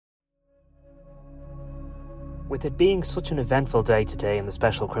With it being such an eventful day today in the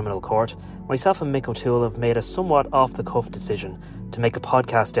Special Criminal Court, myself and Mick O'Toole have made a somewhat off-the-cuff decision to make a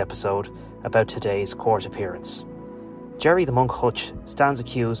podcast episode about today's court appearance. Gerry the Monk Hutch stands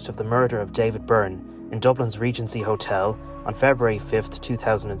accused of the murder of David Byrne in Dublin's Regency Hotel on February 5th,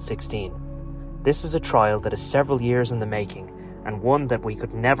 2016. This is a trial that is several years in the making and one that we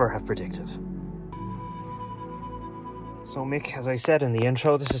could never have predicted. So Mick, as I said in the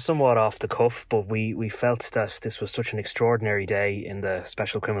intro, this is somewhat off the cuff, but we felt that this was such an extraordinary day in the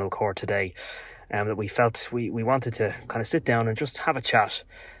Special Criminal Court today, that we felt we wanted to kind of sit down and just have a chat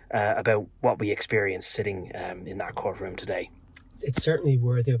about what we experienced sitting in that courtroom today. It's certainly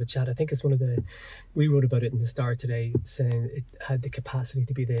worthy of a chat. I think it's we wrote about it in the Star today, saying it had the capacity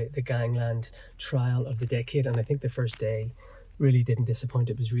to be the gangland trial of the decade, and I think the first day really didn't disappoint.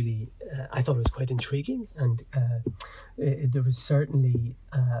 It was really, I thought it was quite intriguing, and there was certainly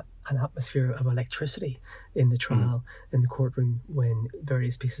an atmosphere of electricity in the trial, in the courtroom, when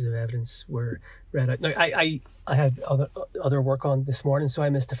various pieces of evidence were read out. Now, I had other work on this morning, so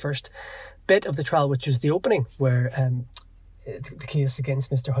I missed the first bit of the trial, which was the opening, where the case against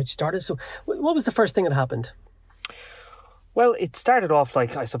Mr. Hutch started. So what was the first thing that happened? Well, it started off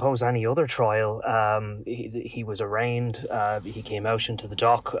like, I suppose, any other trial. He was arraigned. He came out into the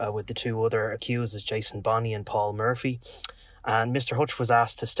dock with the two other accused, Jason Bonney and Paul Murphy. And Mr. Hutch was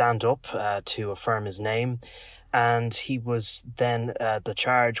asked to stand up to affirm his name. And he was then, the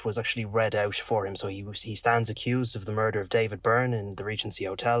charge was actually read out for him. So he stands accused of the murder of David Byrne in the Regency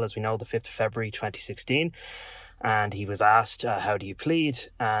Hotel, as we know, the 5th of February 2016. And he was asked, how do you plead?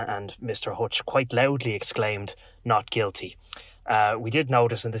 And Mr. Hutch quite loudly exclaimed, "Not guilty." We did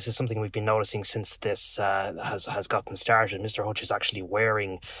notice, and this is something we've been noticing since this has gotten started, Mr. Hutch is actually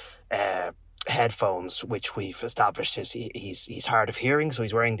wearing headphones, which we've established he's hard of hearing, so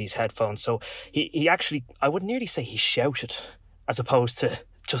he's wearing these headphones. So he actually, I would nearly say he shouted, as opposed to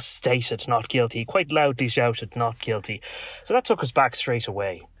just stated "not guilty." He quite loudly shouted "not guilty." So that took us back straight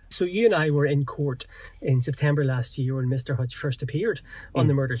away. So you and I were in court in September last year when Mr. Hutch first appeared on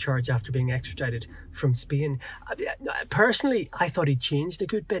the murder charge after being extradited from Spain. Personally, I thought he'd changed a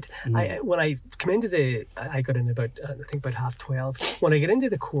good bit. When I came into I got in about 12:30. When I got into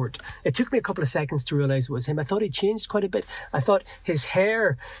the court, it took me a couple of seconds to realise it was him. I thought he'd changed quite a bit. I thought his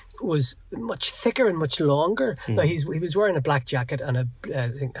hair was much thicker and much longer. Now, he was wearing a black jacket and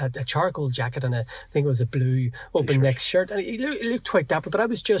a charcoal jacket and I think it was a blue open neck shirt. And he looked quite dapper, but I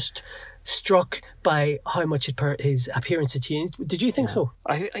was just struck by how much his appearance had changed. Did you think so?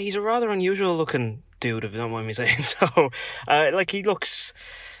 He's a rather unusual looking dude, if you don't mind me saying so. He looks...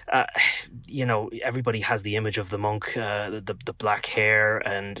 everybody has the image of the monk, the black hair,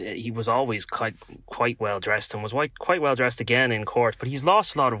 and he was always quite well dressed and was quite well dressed again in court. But he's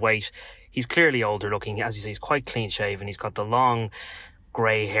lost a lot of weight. He's clearly older looking. As you say, he's quite clean shaven. He's got the long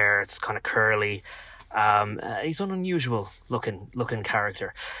grey hair. It's kind of curly. He's an unusual looking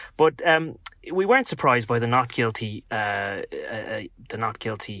character, but we weren't surprised by the not guilty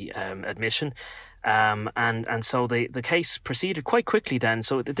admission. And so the case proceeded quite quickly then.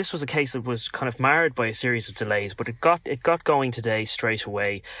 So this was a case that was kind of marred by a series of delays, but it got going today straight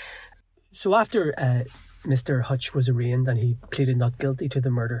away. So after Mr. Hutch was arraigned and he pleaded not guilty to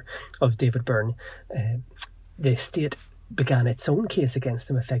the murder of David Byrne, the state began its own case against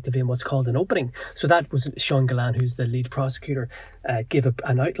him, effectively in what's called an opening. So that was Sean Gallan, who's the lead prosecutor, gave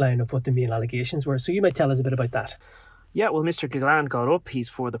an outline of what the main allegations were. So you might tell us a bit about that. Yeah, well, Mr. Gallan got up, he's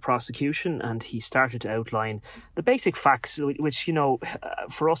for the prosecution, and he started to outline the basic facts, which,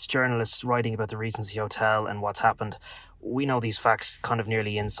 for us journalists writing about the Regency Hotel and what's happened, we know these facts kind of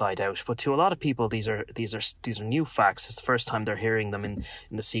nearly inside out. But to a lot of people, these are new facts. It's the first time they're hearing them in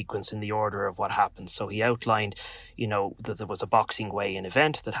the sequence, in the order of what happened. So he outlined, that there was a boxing weigh-in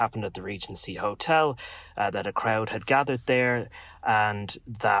event that happened at the Regency Hotel, that a crowd had gathered there, and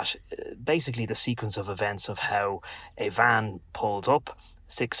that basically the sequence of events of how a van pulled up,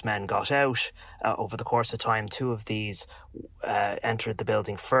 6 men got out. Over the course of time, 2 of these entered the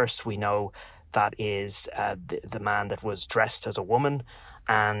building first. We know that is the man that was dressed as a woman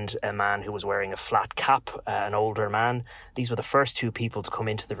and a man who was wearing a flat cap, an older man. These were the first 2 people to come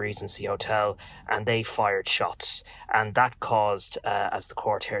into the Regency Hotel, and they fired shots. And that caused, as the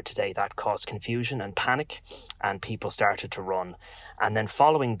court heard today, that caused confusion and panic, and people started to run. And then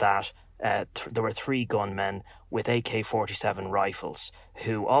following that, there were 3 gunmen with AK-47 rifles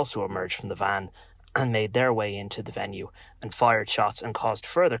who also emerged from the van and made their way into the venue and fired shots and caused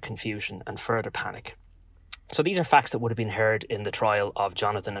further confusion and further panic. So these are facts that would have been heard in the trial of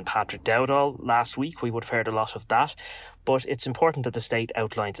Jonathan and Patrick Dowdall last week. We would have heard a lot of that. But it's important that the state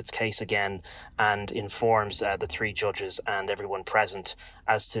outlines its case again and informs the three judges and everyone present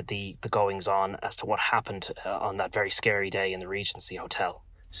as to the goings-on, as to what happened on that very scary day in the Regency Hotel.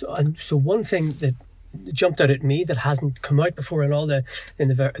 So one thing that jumped out at me that hasn't come out before in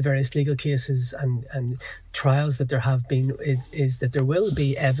the various legal cases and trials that there have been is that there will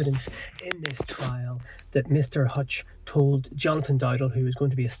be evidence in this trial that Mr. Hutch told Jonathan Dowdall, who was going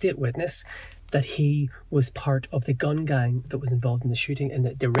to be a state witness, that he was part of the gun gang that was involved in the shooting, in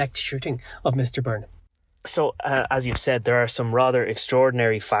the direct shooting of Mr. Byrne. So, as you've said, there are some rather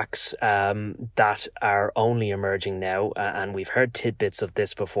extraordinary facts that are only emerging now, and we've heard tidbits of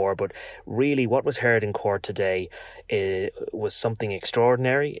this before, but really what was heard in court today was something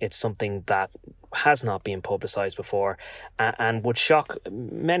extraordinary. It's something that has not been publicised before and would shock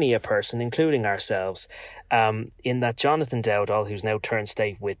many a person, including ourselves, in that Jonathan Dowdall, who's now turned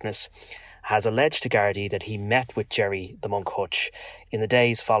state witness, has alleged to Gardaí that he met with Gerry the Monk Hutch in the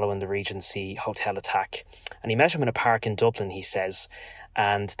days following the Regency Hotel attack. And he met him in a park in Dublin, he says,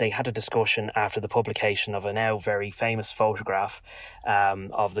 and they had a discussion after the publication of a now very famous photograph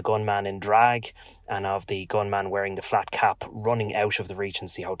of the gunman in drag and of the gunman wearing the flat cap running out of the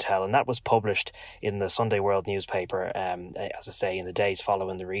Regency Hotel. And that was published in the Sunday World newspaper, as I say, in the days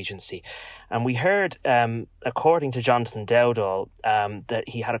following the Regency. And we heard, according to Jonathan Dowdall, that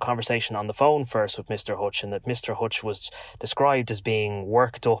he had a conversation on the phone first with Mr. Hutch, and that Mr. Hutch was described as being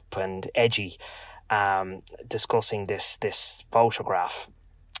worked up and edgy, discussing this photograph.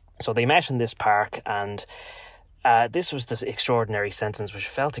 So they met in this park, and this was this extraordinary sentence, which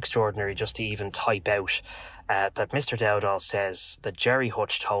felt extraordinary just to even type out, that Mr. Dowdall says that Gerry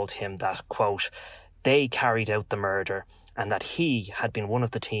Hutch told him that, quote, they carried out the murder and that he had been one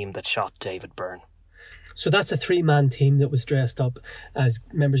of the team that shot David Byrne. So that's a 3-man team that was dressed up as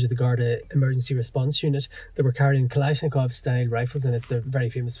members of the Garda Emergency Response Unit that were carrying Kalashnikov-style rifles, and it's the very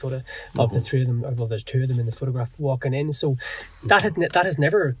famous photo of the three of them. Well, there's 2 of them in the photograph walking in. So that has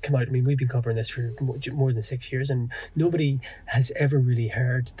never come out. I mean, we've been covering this for more than 6 years, and nobody has ever really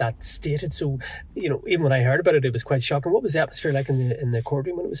heard that stated. So, even when I heard about it, it was quite shocking. What was the atmosphere like in the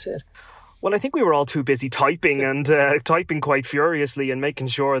courtroom when it was said? Well, I think we were all too busy typing and typing quite furiously and making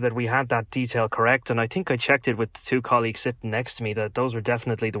sure that we had that detail correct. And I think I checked it with 2 colleagues sitting next to me that those were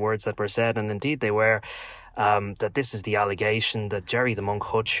definitely the words that were said. And indeed they were, that this is the allegation that Gerry the Monk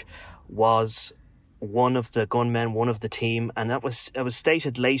Hutch was one of the gunmen, one of the team. And it was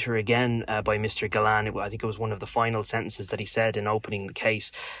stated later again by Mr. Gallan. I think it was one of the final sentences that he said in opening the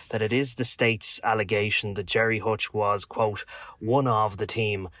case, that it is the state's allegation that Gerry Hutch was, quote, one of the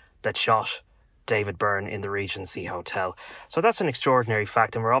team that shot David Byrne in the Regency Hotel. So that's an extraordinary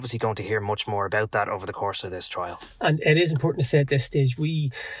fact, and we're obviously going to hear much more about that over the course of this trial. And it is important to say at this stage,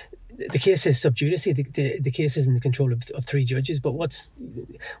 the case is sub judice. The case is in the control of 3 judges, but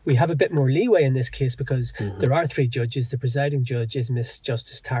we have a bit more leeway in this case because there are 3 judges. The presiding judge is Miss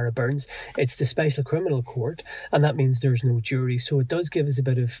Justice Tara Burns. It's the Special Criminal Court, and that means there's no jury. So it does give us a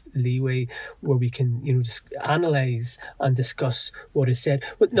bit of leeway where we can, just analyse and discuss what is said.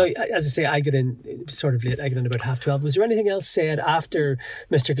 But now, as I say, I get in sort of late. I get in about 12:30. Was there anything else said after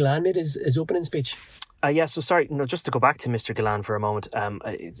Mr. Gallan made his opening speech? So sorry, just to go back to Mr. Gallan for a moment,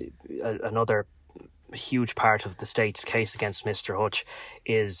 another huge part of the state's case against Mr. Hutch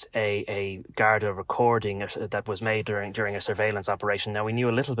is a Garda recording that was made during a surveillance operation. Now, we knew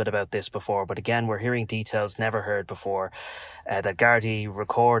a little bit about this before, but again, we're hearing details never heard before, that Gardaí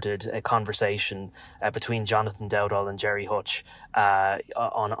recorded a conversation between Jonathan Dowdall and Gerry Hutch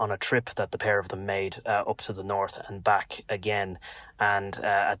on a trip that the pair of them made up to the north and back again. And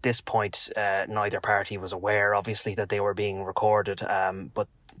at this point, neither party was aware, obviously, that they were being recorded, but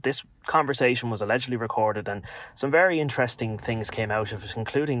this conversation was allegedly recorded, and some very interesting things came out of it,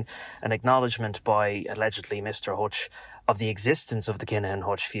 including an acknowledgement by, allegedly, Mr. Hutch of the existence of the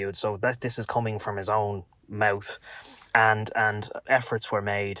Kinahan-Hutch feud. So that this is coming from his own mouth, and efforts were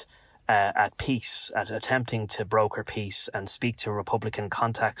made at peace, at attempting to broker peace and speak to Republican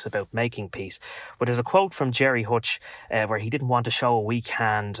contacts about making peace. But there's a quote from Gerry Hutch where he didn't want to show a weak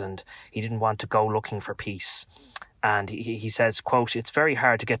hand and he didn't want to go looking for peace. And he says, quote, it's very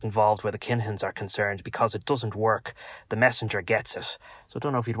hard to get involved where the Kinahans are concerned because it doesn't work. The messenger gets it. So I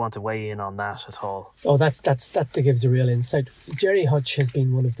don't know if you'd want to weigh in on that at all. Oh, that gives a real insight. Gerry Hutch has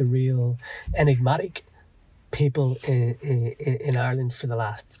been one of the real enigmatic people in Ireland for the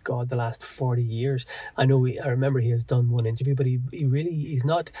last 40 years. I remember he has done one interview, but he's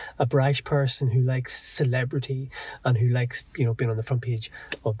not a brash person who likes celebrity and who likes, being on the front page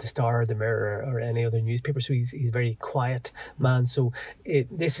of the Star or the Mirror or any other newspaper. So he's a very quiet man. So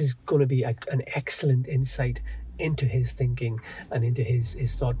this is going to be an excellent insight into his thinking and into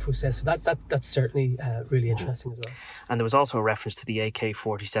his thought process. So that's certainly really interesting as well. And there was also a reference to the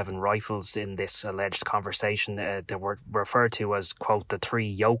AK-47 rifles in this alleged conversation. They were referred to as, quote, the three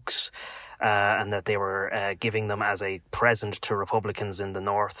yokes, and that they were giving them as a present to Republicans in the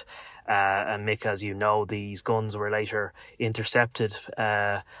North. And Mick, as you know, these guns were later intercepted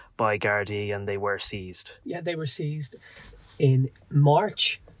by Gardaí and they were seized. Yeah, they were seized in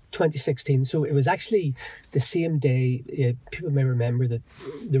March 2016. So it was actually the same day. People may remember that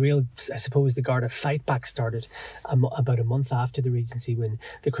the Garda fight back started about a month after the Regency, when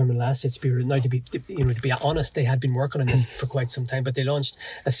the Criminal Assets Bureau, now to be honest, they had been working on this for quite some time, but they launched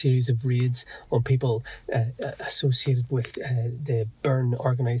a series of raids on people associated with the Byrne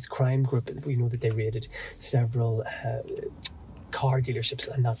organised crime group. We know that they raided several car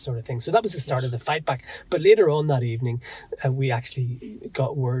dealerships and that sort of thing. So that was the start of the fight back. But later on that evening, we actually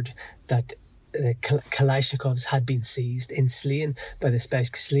got word that the Kalashnikovs had been seized in Slane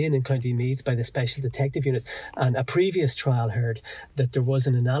in County Meath by the Special Detective Unit, and a previous trial heard that there was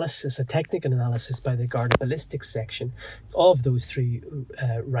a technical analysis by the Garda Ballistics section of those three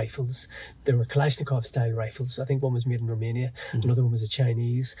rifles. There were Kalashnikov style rifles. I think one was made in Romania, another one was a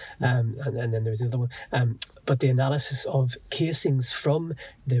Chinese, and then there was another one. But the analysis of casings from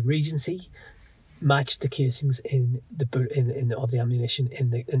the Regency matched the casings of the ammunition in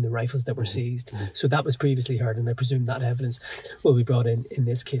the rifles that were seized. So that was previously heard, and I presume that evidence will be brought in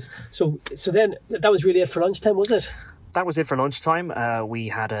this case. So then that was really it for lunchtime, was it? That was it for lunchtime. We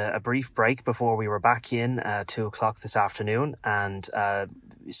had a brief break before we were back in 2:00 this afternoon, and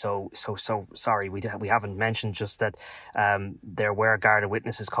so sorry, we haven't mentioned just that there were Garda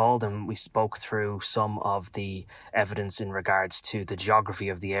witnesses called, and we spoke through some of the evidence in regards to the geography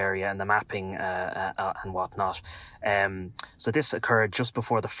of the area and the mapping and whatnot. So this occurred just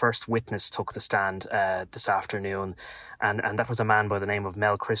before the first witness took the stand this afternoon, and that was a man by the name of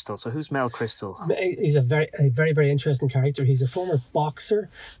Mel Crystal. So who's Mel Crystal? He's a very, very interesting character. He's a former boxer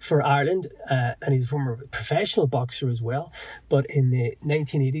for Ireland, and he's a former professional boxer as well. But in the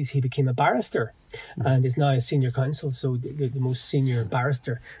 1980s, he became a barrister and is now a senior counsel, so the most senior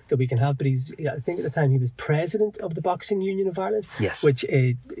barrister that we can have. But I think at the time he was president of the Boxing Union of Ireland, yes, which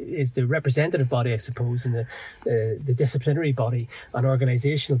is the representative body, I suppose, and the disciplinary body, an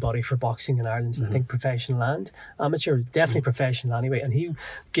organisational body for boxing in Ireland. I think professional and amateur, definitely professional anyway. And he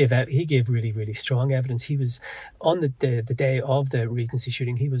gave really, really strong evidence. He was on the day of the Regency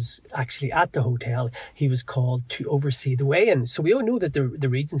shooting. He was actually at the hotel. He was called to oversee the weigh-in. So we all know that the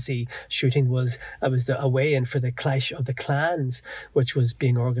Regency shooting was a weigh-in for the Clash of the Clans, which was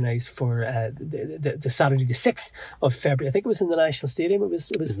being organised for the Saturday the 6th of February. I think it was in the National Stadium. It was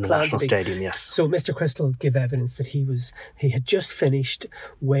in the National Stadium, yes. So Mr. Crystal gave evidence that he had just finished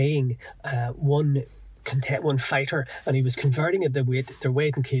weighing one fighter, and he was converting it, their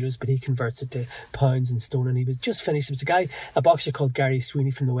weight in kilos, but he converts it to pounds and stone, and he was just finished. It was a boxer called Gary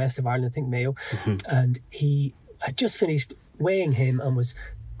Sweeney from the west of Ireland, I think Mayo, and he had just finished weighing him and was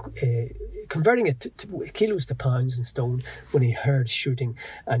converting it to kilos to pounds and stone when he heard shooting.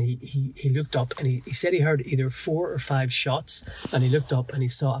 And he looked up, and he said he heard either 4 or 5 shots, and he looked up and he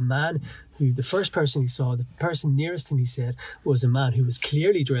saw a man who, the first person he saw, the person nearest him, he said, was a man who was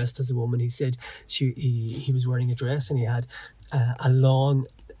clearly dressed as a woman. He said he was wearing a dress, and he had a long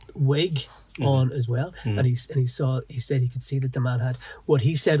wig on as well, and he said he could see that the man had what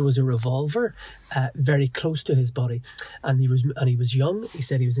he said was a revolver very close to his body, and he was young. He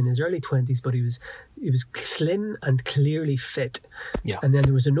said he was in his early 20s, but he was slim and clearly fit. Yeah. And then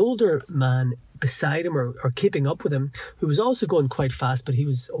there was an older man beside him or keeping up with him who was also going quite fast, but he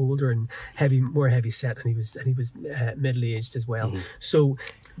was older and more heavy set, and he was middle aged as well. So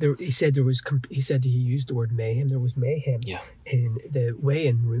he said he used the word mayhem. There was mayhem in the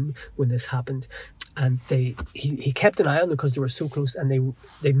weigh-in room when this happened, and he kept an eye on them because they were so close, and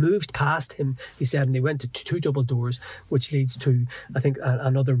they moved past him, he said, and they went to 2 double doors, which leads to, I think,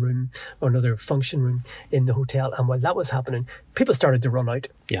 another room or another function room in the hotel. And while that was happening, people started to run out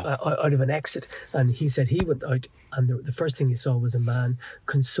out of an exit, and he said he went out, and the first thing he saw was a man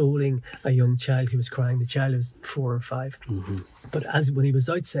consoling a young child who was crying. The child was 4 or 5. But when he was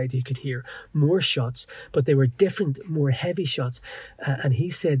outside, he could hear more shots, but they were different, more heavy shots, and he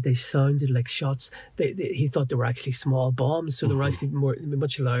said they sounded like shots. He thought they were actually small bombs, so they were actually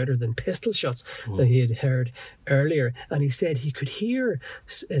much louder than pistol shots. that he had heard earlier. And he said he could hear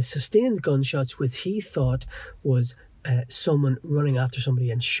sustained gunshots, which he thought was someone running after somebody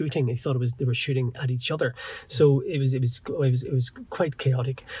and shooting. He thought they were shooting at each other. So it was quite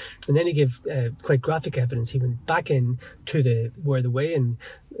chaotic. And then he gave quite graphic evidence. He went back in to where the weigh-in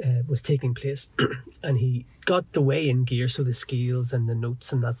was taking place, and he got the weigh-in gear, so the scales and the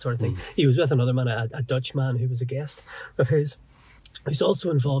notes and that sort of thing. He was with another man, a Dutch man who was a guest of his, who's also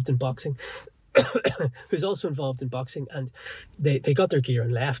involved in boxing. And they got their gear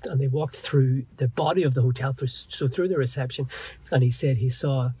and left, and they walked through the body of the hotel, through the reception, and he said he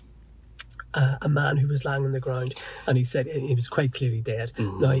saw a man who was lying on the ground, and he said he was quite clearly dead.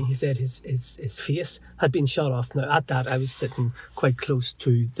 Now, he said his face had been shot off. Now, at that, I was sitting quite close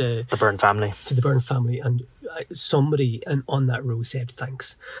to the Byrne family. And somebody on that row said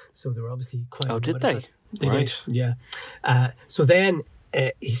thanks. So they were obviously quite... Oh, did they? They did, yeah. So then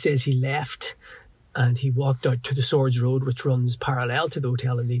he says he left, and he walked out to the Swords Road, which runs parallel to the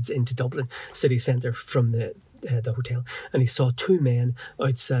hotel and leads into Dublin city centre from the hotel, and he saw two men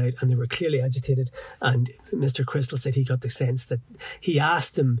outside, and they were clearly agitated. And Mr. Crystal said he got the sense that he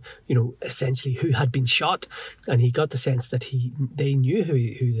asked them, essentially who had been shot, and he got the sense that they knew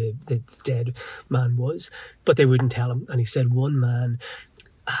who the dead man was, but they wouldn't tell him. And he said one man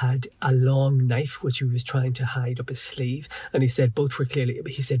had a long knife which he was trying to hide up his sleeve, and he said both were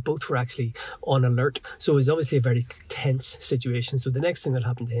actually on alert. So it was obviously a very tense situation. So the next thing that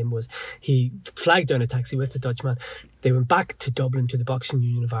happened to him was he flagged down a taxi with the Dutchman. They went back to Dublin, to the Boxing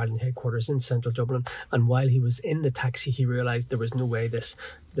Union of Ireland headquarters in central Dublin, and while he was in the taxi, he realised there was no way the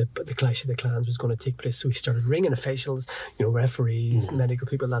clash of the clans was going to take place. So he started ringing officials, referees, medical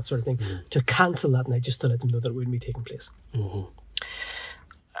people, that sort of thing, to cancel that night, just to let them know that it wouldn't be taking place.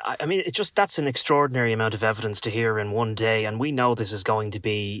 I mean, that's an extraordinary amount of evidence to hear in one day, and we know this is going to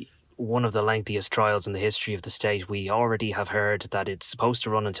be one of the lengthiest trials in the history of the state. We already have heard that it's supposed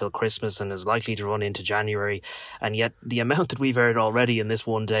to run until Christmas and is likely to run into January, and yet the amount that we've heard already in this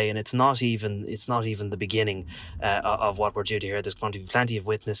one day, and it's not even the beginning of what we're due to hear. There's going to be plenty of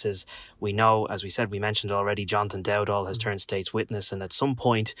witnesses. We know, as we mentioned already, Jonathan Dowdall has turned state's witness, and at some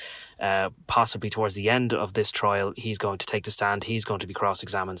point, possibly towards the end of this trial, he's going to take the stand. He's going to be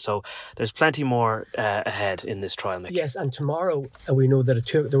cross-examined. So there's plenty more ahead in this trial, Mick. Yes, and tomorrow we know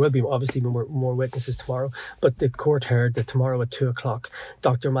that there will be obviously more witnesses tomorrow, but the court heard that tomorrow at 2:00,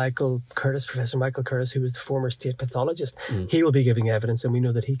 Professor Michael Curtis, who was the former state pathologist, he will be giving evidence, and we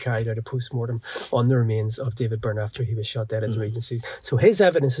know that he carried out a post-mortem on the remains of David Byrne after he was shot dead at the Regency. So his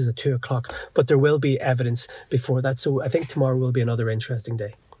evidence is at 2:00, but there will be evidence before that. So I think tomorrow will be another interesting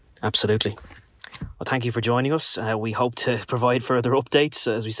day. Absolutely. Well, thank you for joining us. We hope to provide further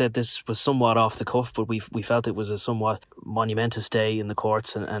updates. As we said, this was somewhat off the cuff, but we felt it was a somewhat monumentous day in the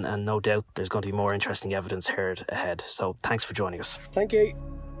courts, and no doubt there's going to be more interesting evidence heard ahead. So thanks for joining us. Thank you.